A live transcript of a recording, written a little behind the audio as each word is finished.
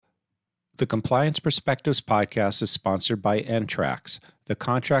The Compliance Perspectives podcast is sponsored by Ntrax, the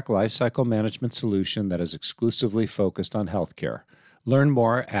contract lifecycle management solution that is exclusively focused on healthcare. Learn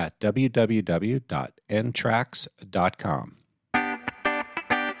more at www.ntrax.com.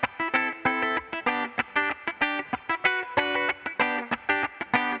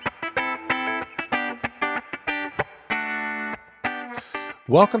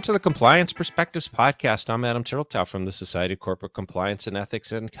 Welcome to the Compliance Perspectives podcast. I'm Adam Turtletaub from the Society of Corporate Compliance and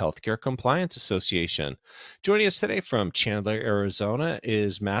Ethics and Healthcare Compliance Association. Joining us today from Chandler, Arizona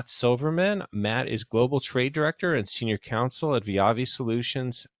is Matt Silverman. Matt is Global Trade Director and Senior Counsel at Viavi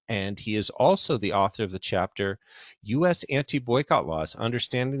Solutions, and he is also the author of the chapter, U.S. Anti-Boycott Laws,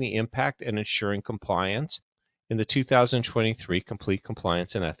 Understanding the Impact and Ensuring Compliance in the 2023 Complete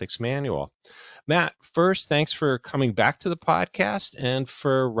Compliance and Ethics Manual. Matt, first, thanks for coming back to the podcast and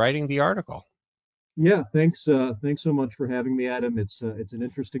for writing the article. Yeah, thanks. Thanks so much for having me, Adam. It's an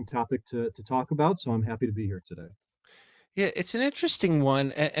interesting topic to talk about, so I'm happy to be here today. Yeah, it's an interesting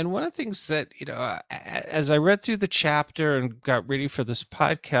one. And one of the things that, as I read through the chapter and got ready for this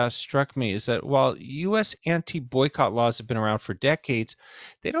podcast struck me is that while U.S. anti-boycott laws have been around for decades,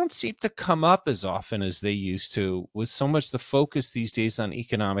 they don't seem to come up as often as they used to, with so much the focus these days on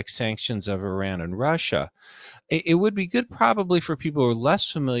economic sanctions of Iran and Russia. It would be good probably for people who are less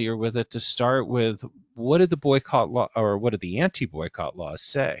familiar with it to start with what did the boycott law or what did the anti-boycott laws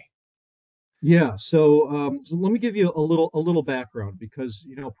say? Yeah, so let me give you a little background because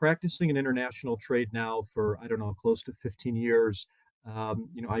practicing in international trade now for I don't know close to 15 years.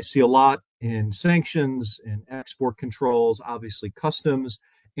 I see a lot in sanctions and export controls, obviously customs,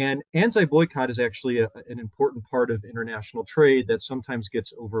 and anti-boycott is actually an important part of international trade that sometimes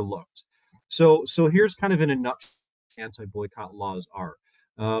gets overlooked. So here's kind of in a nutshell what anti-boycott laws are.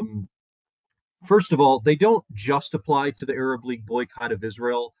 Um, First of all, they don't just apply to the Arab League boycott of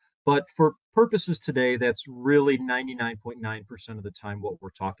Israel, but for purposes today, that's really 99.9% of the time what we're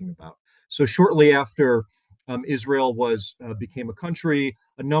talking about. So shortly after Israel became a country,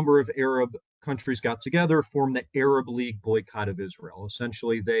 a number of Arab countries got together, formed the Arab League boycott of Israel.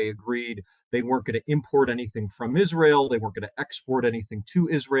 Essentially, they agreed they weren't going to import anything from Israel, they weren't going to export anything to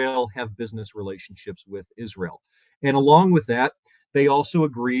Israel, have business relationships with Israel. And along with that, they also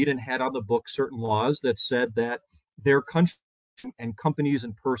agreed and had on the book certain laws that said that their country and companies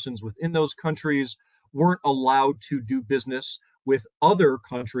and persons within those countries weren't allowed to do business with other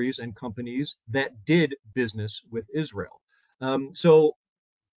countries and companies that did business with Israel. So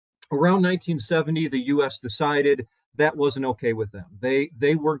around 1970, the U.S. decided that wasn't okay with them. They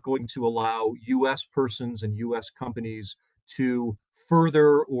weren't going to allow U.S. persons and U.S. companies to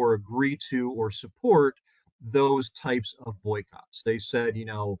further or agree to or support those types of boycotts. They said,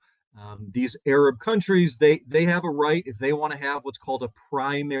 these Arab countries, they have a right if they want to have what's called a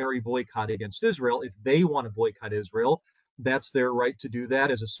primary boycott against Israel. If they want to boycott Israel, that's their right to do that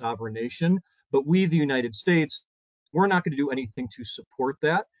as a sovereign nation. But we, the United States, we're not going to do anything to support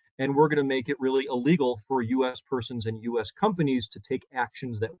that. And we're going to make it really illegal for U.S. persons and U.S. companies to take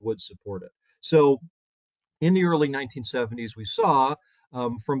actions that would support it. So in the early 1970s, we saw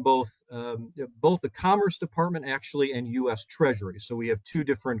from both the Commerce Department actually and U.S. Treasury. So we have two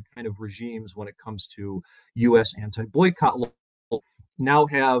different kind of regimes when it comes to U.S. anti-boycott law. Now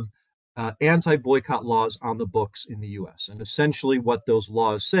have anti-boycott laws on the books in the U.S. And essentially what those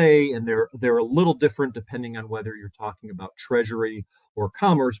laws say, and they're a little different depending on whether you're talking about Treasury or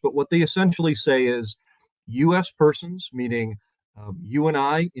Commerce, but what they essentially say is U.S. persons, meaning you and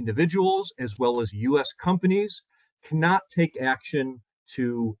I, individuals, as well as U.S. companies, cannot take action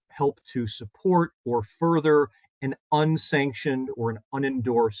to help to support or further an unsanctioned or an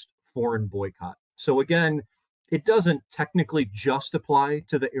unendorsed foreign boycott. So again, it doesn't technically just apply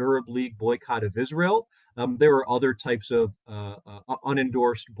to the Arab League boycott of Israel. There are other types of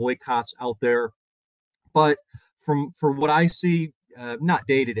unendorsed boycotts out there. But for what I see, not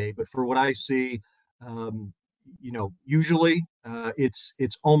day to day, but for what I see, usually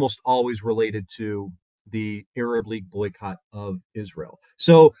it's almost always related to the Arab League boycott of Israel.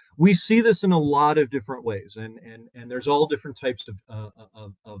 So we see this in a lot of different ways, and there's all different types of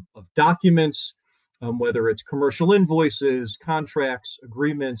documents, whether it's commercial invoices, contracts,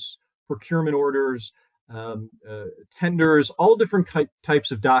 agreements, procurement orders, tenders, all different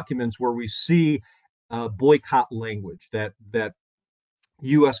types of documents where we see boycott language that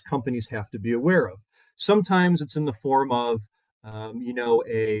U.S. companies have to be aware of. Sometimes it's in the form of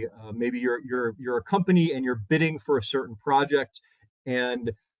maybe you're a company and you're bidding for a certain project,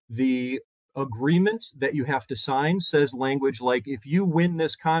 and the agreement that you have to sign says language like, if you win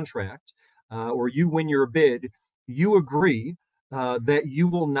this contract or you win your bid, you agree that you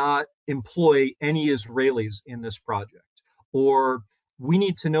will not employ any Israelis in this project. Or we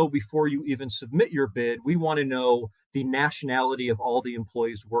need to know before you even submit your bid, we want to know the nationality of all the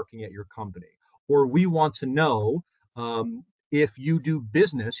employees working at your company. Or we want to know if you do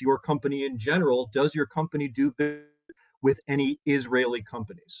business, your company in general, does your company do business with any Israeli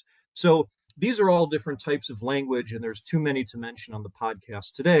companies? So these are all different types of language, and there's too many to mention on the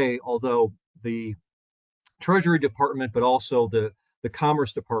podcast today, although the Treasury Department, but also the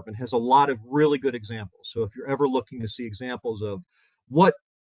Commerce Department has a lot of really good examples. So if you're ever looking to see examples of what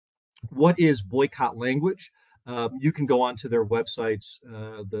what is boycott language, you can go onto their websites.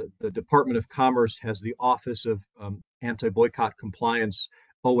 The Department of Commerce has the Office of Anti-Boycott Compliance,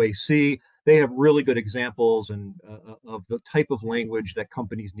 OAC. They have really good examples and of the type of language that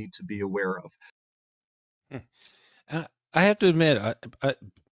companies need to be aware of. Hmm. I have to admit, I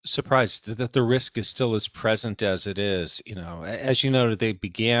surprised that the risk is still as present as it is. As you noted, they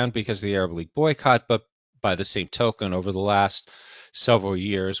began because of the Arab League boycott, but by the same token, over the last several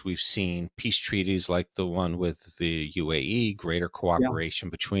years, we've seen peace treaties like the one with the UAE, greater Yeah. cooperation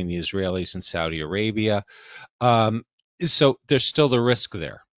between the Israelis and Saudi Arabia. Um, so there's still the risk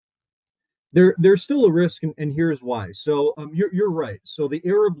there. There's still a risk, and here's why. So you're right. So the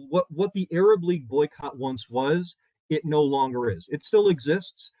Arab what the Arab League boycott once was, it no longer is. It still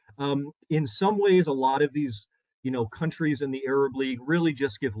exists. In some ways, a lot of these countries in the Arab League really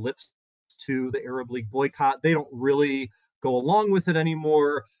just give lips to the Arab League boycott. They don't really go along with it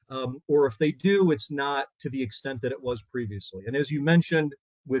anymore, or if they do, it's not to the extent that it was previously. And as you mentioned,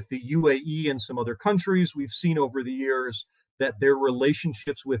 with the UAE and some other countries, we've seen over the years that their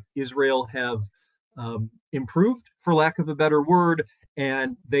relationships with Israel have improved, for lack of a better word,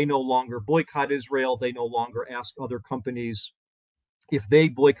 and they no longer boycott Israel. They no longer ask other companies if they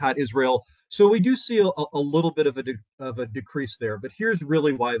boycott Israel. So we do see a little bit of a decrease there. But here's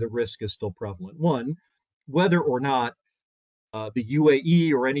really why the risk is still prevalent. One, whether or not the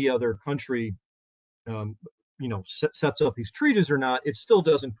UAE or any other country um, sets up these treaties or not, it still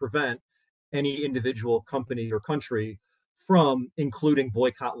doesn't prevent any individual company or country from including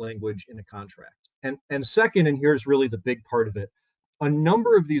boycott language in a contract. And second, and here's really the big part of it, a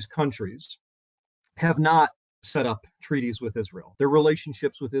number of these countries have not set up treaties with Israel. Their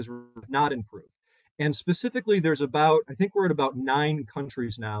relationships with Israel have not improved. And specifically, I think we're at about 9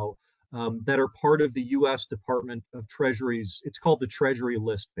 countries now that are part of the US Department of Treasury's, it's called the Treasury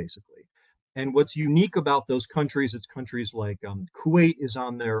List, basically. And what's unique about those countries, it's countries like Kuwait is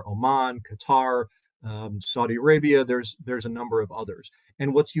on there, Oman, Qatar, Saudi Arabia, there's a number of others.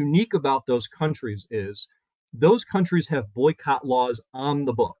 And what's unique about those countries is those countries have boycott laws on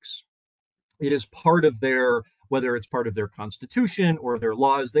the books. It is part of their, whether it's part of their constitution or their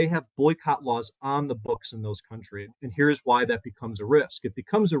laws, they have boycott laws on the books in those countries. And here's why that becomes a risk. It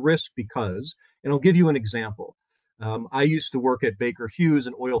becomes a risk because, and I'll give you an example. I used to work at Baker Hughes,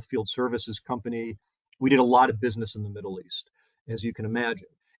 an oil field services company. We did a lot of business in the Middle East, as you can imagine.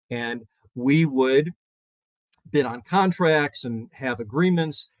 And we would bid on contracts and have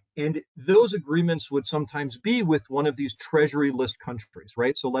agreements. And those agreements would sometimes be with one of these treasury list countries,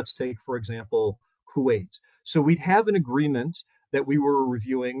 right? So let's take, for example, Kuwait. So we'd have an agreement that we were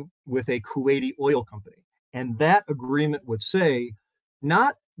reviewing with a Kuwaiti oil company. And that agreement would say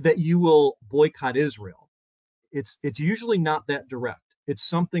not that you will boycott Israel. It's usually not that direct. It's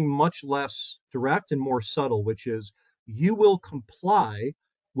something much less direct and more subtle, which is you will comply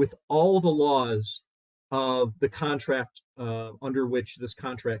with all the laws of the contract under which this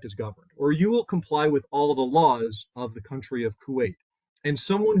contract is governed, or you will comply with all the laws of the country of Kuwait. And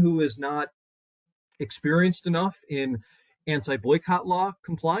someone who is not experienced enough in anti-boycott law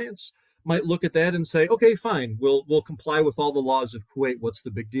compliance might look at that and say, okay, fine, we'll comply with all the laws of Kuwait. What's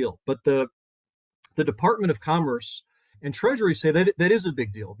the big deal? But the Department of Commerce and Treasury say that that is a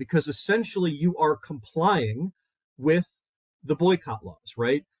big deal because essentially you are complying with the boycott laws,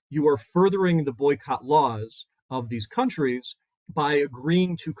 right? You are furthering the boycott laws of these countries by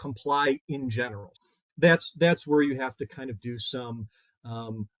agreeing to comply in general. That's where you have to kind of do some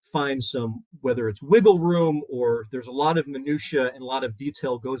find some, whether it's wiggle room or there's a lot of minutia and a lot of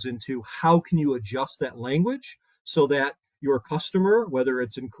detail goes into how can you adjust that language so that your customer, whether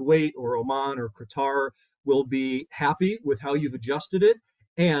it's in Kuwait or Oman or Qatar, will be happy with how you've adjusted it.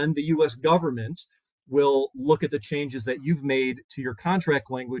 And the US government will look at the changes that you've made to your contract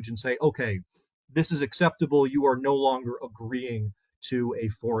language and say, okay, this is acceptable. You are no longer agreeing to a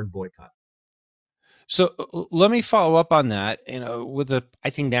foreign boycott. So let me follow up on that. With a, I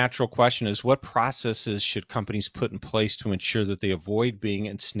think, natural question is what processes should companies put in place to ensure that they avoid being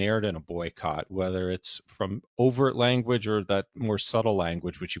ensnared in a boycott, whether it's from overt language or that more subtle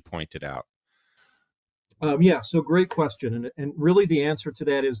language, which you pointed out? Yeah, so great question. And really the answer to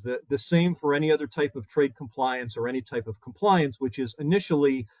that is the same for any other type of trade compliance or any type of compliance, which is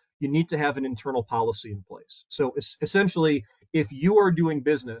initially you need to have an internal policy in place. So essentially, if you are doing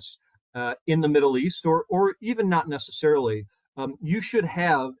business in the Middle East or even not necessarily, you should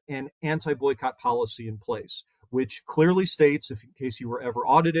have an anti-boycott policy in place, which clearly states, if in case you were ever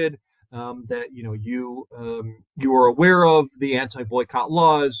audited, that you are aware of the anti-boycott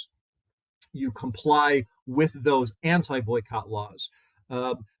laws, you comply with those anti-boycott laws.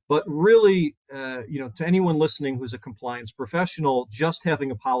 But really, to anyone listening who's a compliance professional, just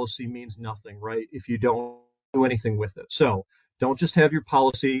having a policy means nothing, right? If you don't do anything with it. So don't just have your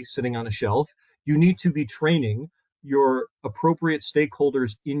policy sitting on a shelf. You need to be training your appropriate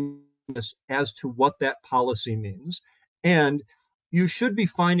stakeholders in this as to what that policy means. And you should be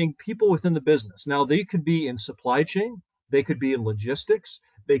finding people within the business. Now, they could be in supply chain, they could be in logistics,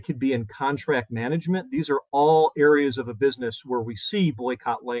 they could be in contract management. These are all areas of a business where we see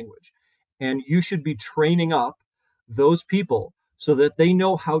boycott language. And you should be training up those people so that they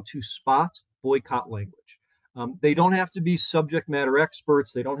know how to spot boycott language. They don't have to be subject matter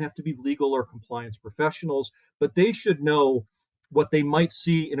experts, they don't have to be legal or compliance professionals, but they should know what they might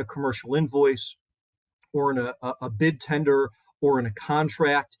see in a commercial invoice or in a bid tender or in a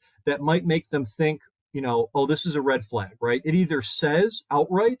contract that might make them think, oh, this is a red flag, right? It either says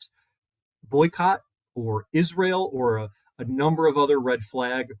outright boycott or Israel or a number of other red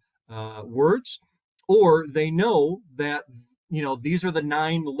flag words, or they know that these are the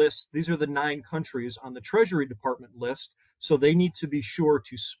nine countries on the Treasury Department list, so they need to be sure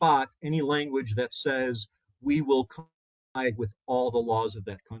to spot any language that says we will comply with all the laws of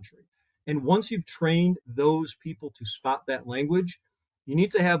that country. And once you've trained those people to spot that language, you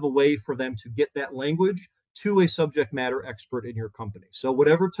need to have a way for them to get that language to a subject matter expert in your company. So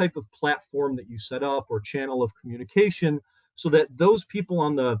whatever type of platform that you set up or channel of communication, so that those people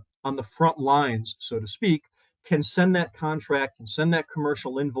on the front lines, so to speak, can send that contract, can send that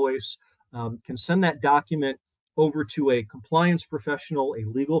commercial invoice, can send that document over to a compliance professional, a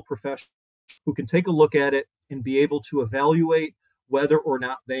legal professional who can take a look at it and be able to evaluate whether or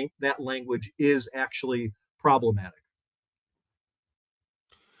not that language is actually problematic.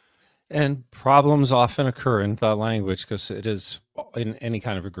 And problems often occur in that language because it is in any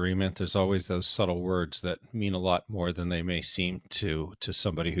kind of agreement. There's always those subtle words that mean a lot more than they may seem to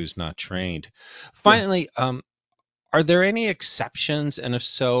somebody who's not trained. Yeah. Finally, are there any exceptions, and if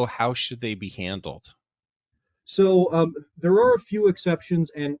so, how should they be handled? So there are a few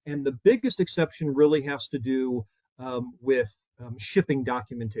exceptions, and the biggest exception really has to do with shipping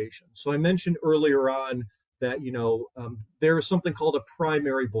documentation. So I mentioned earlier on that there is something called a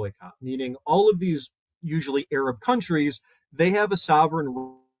primary boycott, meaning all of these usually Arab countries, they have a sovereign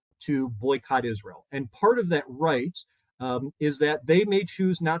right to boycott Israel, and part of that right is that they may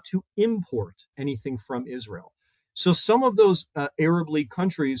choose not to import anything from Israel. So some of those Arab League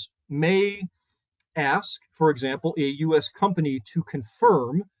countries may ask, for example, a US company to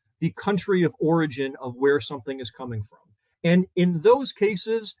confirm the country of origin of where something is coming from. And in those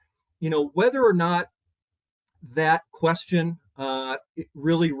cases, whether or not that question it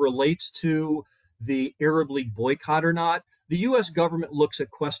really relates to the Arab League boycott or not, the US government looks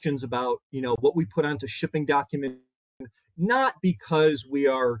at questions about, what we put onto shipping documents, not because we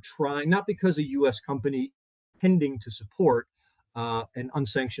are trying, not because a US company intending to support an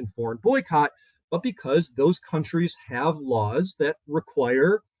unsanctioned foreign boycott, but because those countries have laws that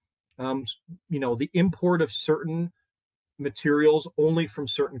require, um, the import of certain materials only from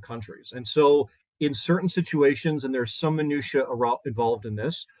certain countries. And so, in certain situations, and there's some minutia involved in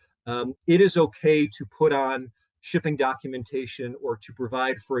this, it is okay to put on shipping documentation or to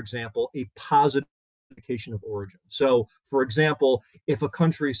provide, for example, a positive indication of origin. So, for example, if a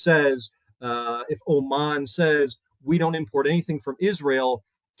country says, if Oman says, we don't import anything from Israel,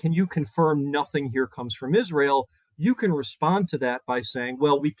 can you confirm nothing here comes from Israel? You can respond to that by saying,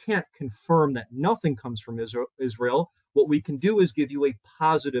 well, we can't confirm that nothing comes from Israel. What we can do is give you a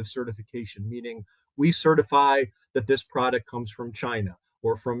positive certification, meaning we certify that this product comes from China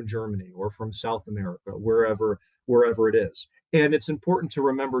or from Germany or from South America, wherever it is. And it's important to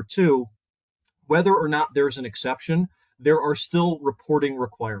remember too, whether or not there's an exception, there are still reporting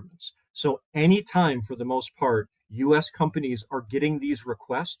requirements. So anytime, for the most part, US companies are getting these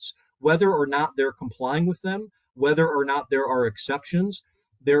requests, whether or not they're complying with them, whether or not there are exceptions,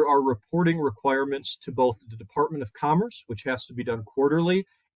 there are reporting requirements to both the Department of Commerce, which has to be done quarterly,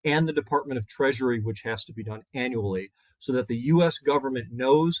 and the Department of Treasury, which has to be done annually, so that the US government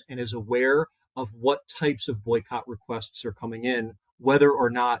knows and is aware of what types of boycott requests are coming in, whether or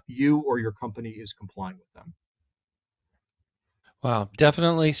not you or your company is complying with them. Wow,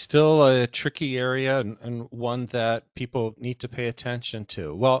 definitely still a tricky area and one that people need to pay attention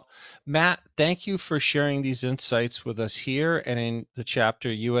to. Well, Matt, thank you for sharing these insights with us here and in the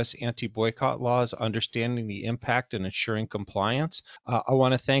chapter U.S. Anti-Boycott Laws, Understanding the Impact and Ensuring Compliance. I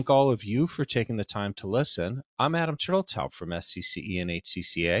want to thank all of you for taking the time to listen. I'm Adam Turteltaub from SCCE and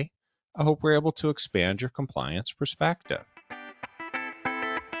HCCA. I hope we're able to expand your compliance perspective.